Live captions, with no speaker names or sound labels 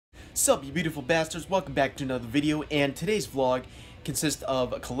Sup, you beautiful bastards, welcome back to another video, and today's vlog consists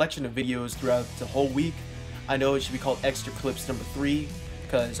of a collection of videos throughout the whole week. I know it should be called Extra Clips number 3,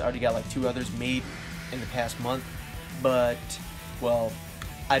 because I already got like 2 others made in the past month, but, well,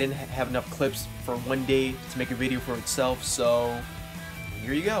 I didn't have enough clips for one day to make a video for itself, so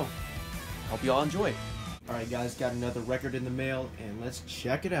here you go. Hope you all enjoy. Alright guys, got another record in the mail, and let's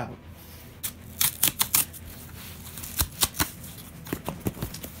check it out.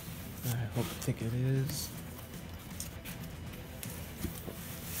 I hope the ticket is.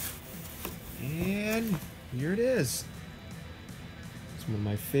 And here it is. It's one of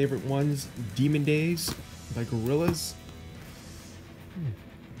my favorite ones, Demon Days by Gorillaz.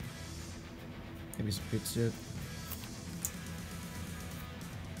 Maybe some good stuff.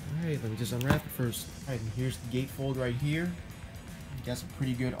 Alright, let me just unwrap it first. Alright, and here's the gatefold right here. Got some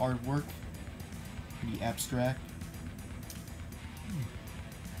pretty good artwork. Pretty abstract.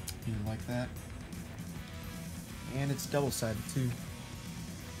 You like that? And it's double-sided too.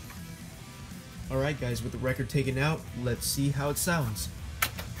 Alright guys, with the record taken out, let's see how it sounds.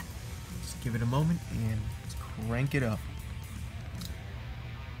 Just give it a moment and let's crank it up.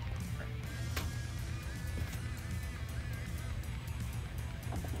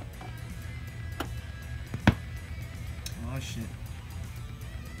 Oh shit.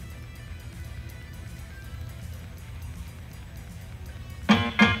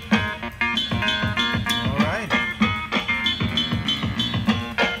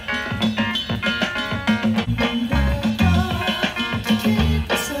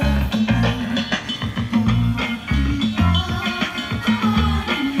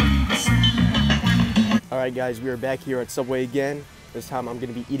 Alright guys, we are back here at Subway again. This time I'm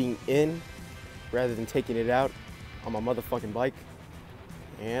going to be eating in rather than taking it out on my motherfucking bike.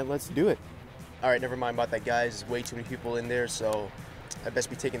 And let's do it. Alright, never mind about that guys. There's way too many people in there, so I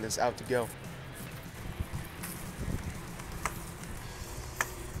best be taking this out to go.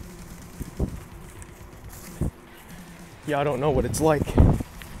 Yeah, I don't know what it's like to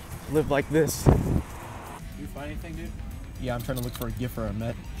live like this. You find anything, dude? Yeah, I'm trying to look for a gift for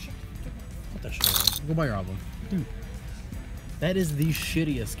Ahmet. Put that shit away. Go buy your album. Dude, that is the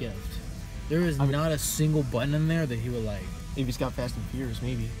shittiest gift. There is not a single button in there that he would like. If he's got Fast and Furious,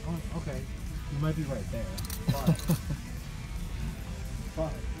 maybe. Oh, okay. You might be right there.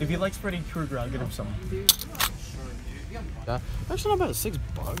 But If he likes Freddy Krueger, I'll get him some. actually, not about $6.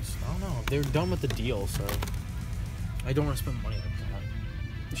 I don't know. They're done with the deal, so I don't want to spend money like that.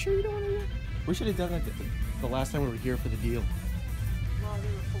 You sure you don't want to do that? We should have done that the last time we were here for the deal. No, they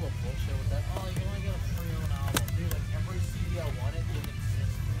were full of bullshit with that. Oh, you can only get a free own album. Dude, like every CD I wanted didn't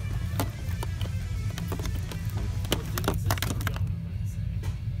exist. What didn't exist, we don't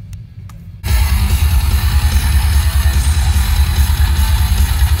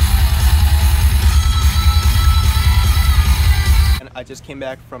And I just came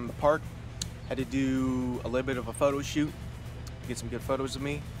back from the park. Had to do a little bit of a photo shoot, get some good photos of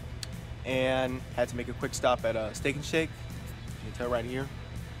me, and had to make a quick stop at a Steak and Shake. You can tell right here.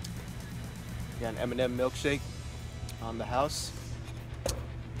 Got an M&M milkshake on the house,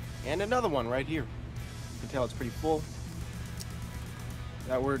 and another one right here. You can tell it's pretty full.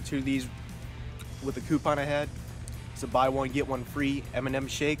 I ordered 2 of these with the coupon I had. It's a buy one get one free M&M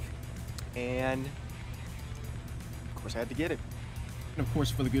shake, and of course I had to get it. And of course,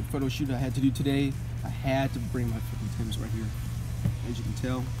 for the good photo shoot I had to do today, I had to bring my fucking Timbs right here. As you can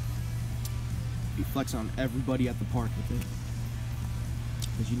tell, be flexing on everybody at the park with it.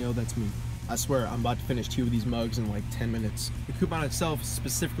 Because you know that's me. I swear, I'm about to finish 2 of these mugs in like 10 minutes. The coupon itself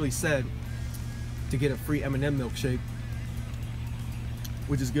specifically said to get a free M&M milkshake,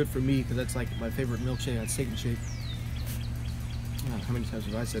 which is good for me because that's like my favorite milkshake at Steak and Shake. How many times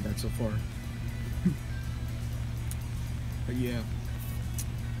have I said that so far? But yeah,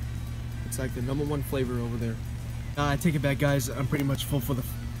 it's like the #1 flavor over there. I take it back, guys. I'm pretty much full for the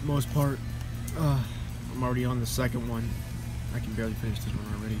most part. I'm already on the second one. I can barely finish this one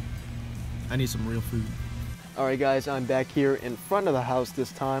already. I need some real food. Alright guys, I'm back here in front of the house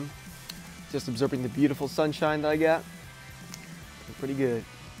this time. Just observing the beautiful sunshine that I got. Looking pretty good.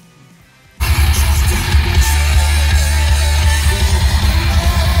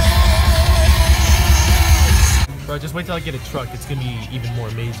 Bro, just wait till I get a truck. It's gonna be even more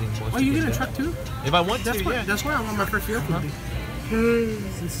amazing. Oh, you get a truck too? If I want to, yeah. That's where I want my first vehicle to be.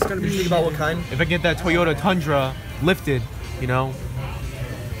 This is gonna be. Think about what kind? If I get that Toyota Tundra lifted, you know,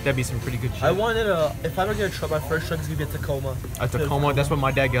 that'd be some pretty good shit. I wanted a. If I ever get a truck, my first truck is gonna be a Tacoma. A Tacoma? That's what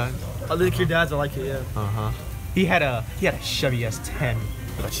my dad got. I like your dad's. I like it. Yeah. He had a Chevy S10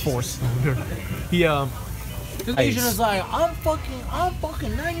 with a 4-cylinder. This Asian is like, I'm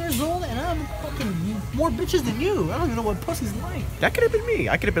fucking 9 years old and I'm fucking more bitches than you. I don't even know what pussy's like. That could have been me.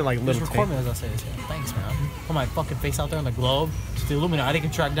 I could have been like little. Just record me as I say this. Yeah. Thanks, man. Put my fucking face out there on the globe so the Illuminati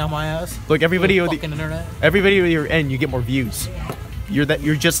can track down my ass. Look, every video, internet. Every video you're in, you get more views. You're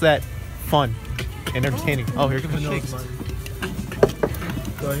just that fun and entertaining. Oh, here comes the shakes.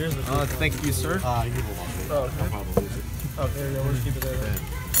 So here's the thank you, sir. you will want it. Oh, there you go. We'll just keep it there.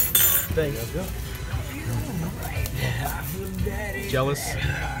 Thanks. Jealous?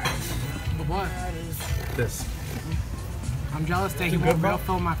 But what? This. I'm jealous that he won't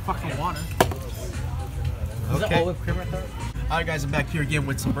refill my fucking water. Is that olive cream right there? Alright guys, I'm back here again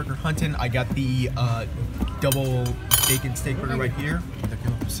with some burger hunting. I got the double bacon steak burger right here.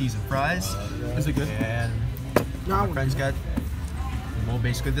 The seasoned fries. Is it good? And my friends got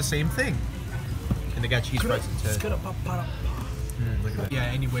basically the same thing. And they got cheese fries instead. Look at that. Yeah,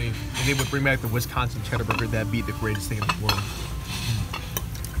 anyway, and they would bring back the Wisconsin cheddar burger. That'd be the greatest thing in the world.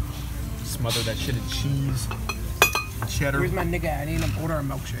 Smother that shit in cheese and cheddar. Where's my nigga? I need him to order a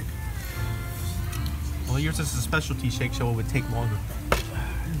milkshake. Well, yours is a specialty shake, so it would take longer.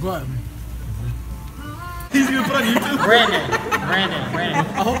 Good. He's gonna put on YouTube. Brandon.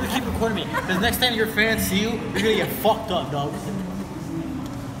 I hope you keep recording me. Because next time your fans see you, you're gonna get fucked up, dog.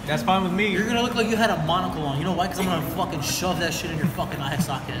 That's fine with me. You're gonna look like you had a monocle on. You know why? Because I'm gonna fucking shove that shit in your fucking eye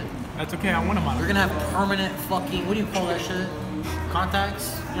socket. That's okay, I want a monocle. You're gonna have permanent fucking, what do you call that shit?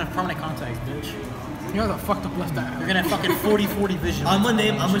 Contacts? You're gonna have permanent contacts, bitch. You know the fucked up left eye. You're gonna have fucking 40-40 vision. I'm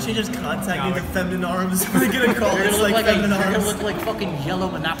gonna change his contact name to Feminine Arms. We're gonna call You're it gonna, like Feminine you're Arms. gonna look like fucking yellow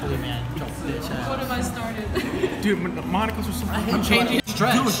Monopoly man. You bitch ass. What have I started? Dude, monocles are so I hate changing.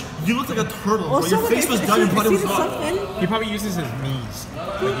 Stretch. Dude, you look like a turtle. Bro. Your face was done and brought his up. He probably uses his knees.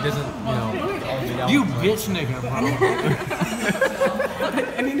 Like he doesn't, you know. You bitch nigga, bro.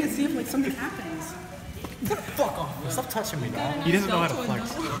 I need to see if like something happens. Fuck off. Stop touching me, dog. He doesn't know how to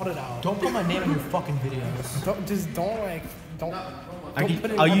flex. Put it out. Don't put my name in your fucking videos. Don't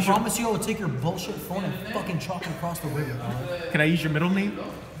put it. I'll I use your. promise you I will take your bullshit phone and fucking chalk it across the river, dog. Can I use your middle name?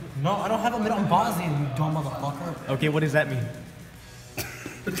 No, I don't have a middle. I'm Bosnian, you dumb motherfucker. Okay, what does that mean?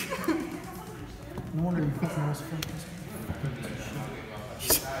 No wonder you fucking almost focused.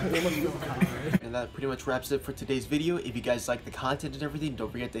 And that pretty much wraps it for today's video. If you guys like the content and everything,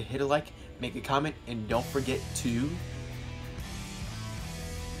 don't forget to hit a like, make a comment, and don't forget to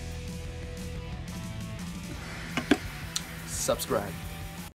subscribe.